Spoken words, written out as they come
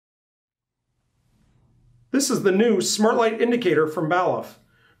This is the new SmartLight indicator from Balluff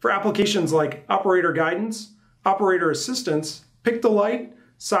for applications like operator guidance, operator assistance, pick the light,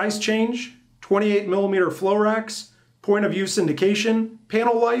 size change, 28mm flow racks, point of use indication,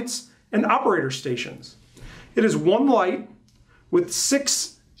 panel lights, and operator stations. It is one light with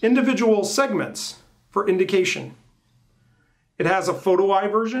 6 individual segments for indication. It has a photo eye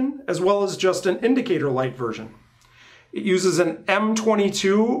version as well as just an indicator light version. It uses an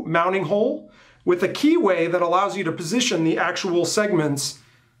M22 mounting hole with a keyway that allows you to position the actual segments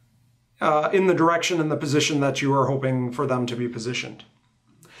in the direction and the position that you are hoping for them to be positioned.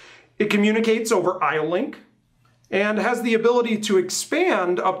 It communicates over IO-Link and has the ability to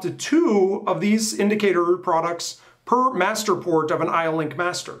expand up to 2 of these indicator products per master port of an IO-Link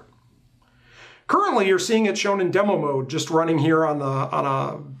master. Currently, you're seeing it shown in demo mode, just running here on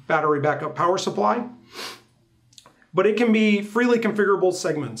a battery backup power supply, but it can be freely configurable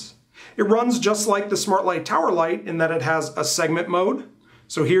segments. It runs just like the SmartLight Tower Light in that it has a segment mode.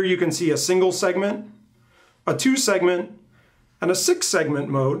 So here you can see a single segment, a 2 segment, and a 6 segment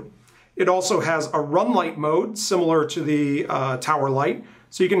mode. It also has a run light mode similar to the Tower Light.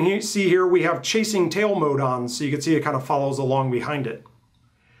 So you can see here we have chasing tail mode on, so you can see it kind of follows along behind it.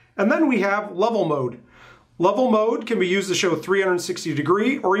 And then we have level mode. Level mode can be used to show 360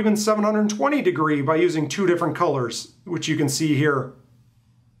 degree or even 720 degree by using 2 different colors, which you can see here.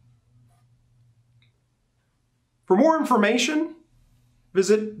 For more information,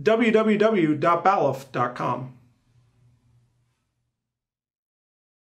 visit www.balluff.com.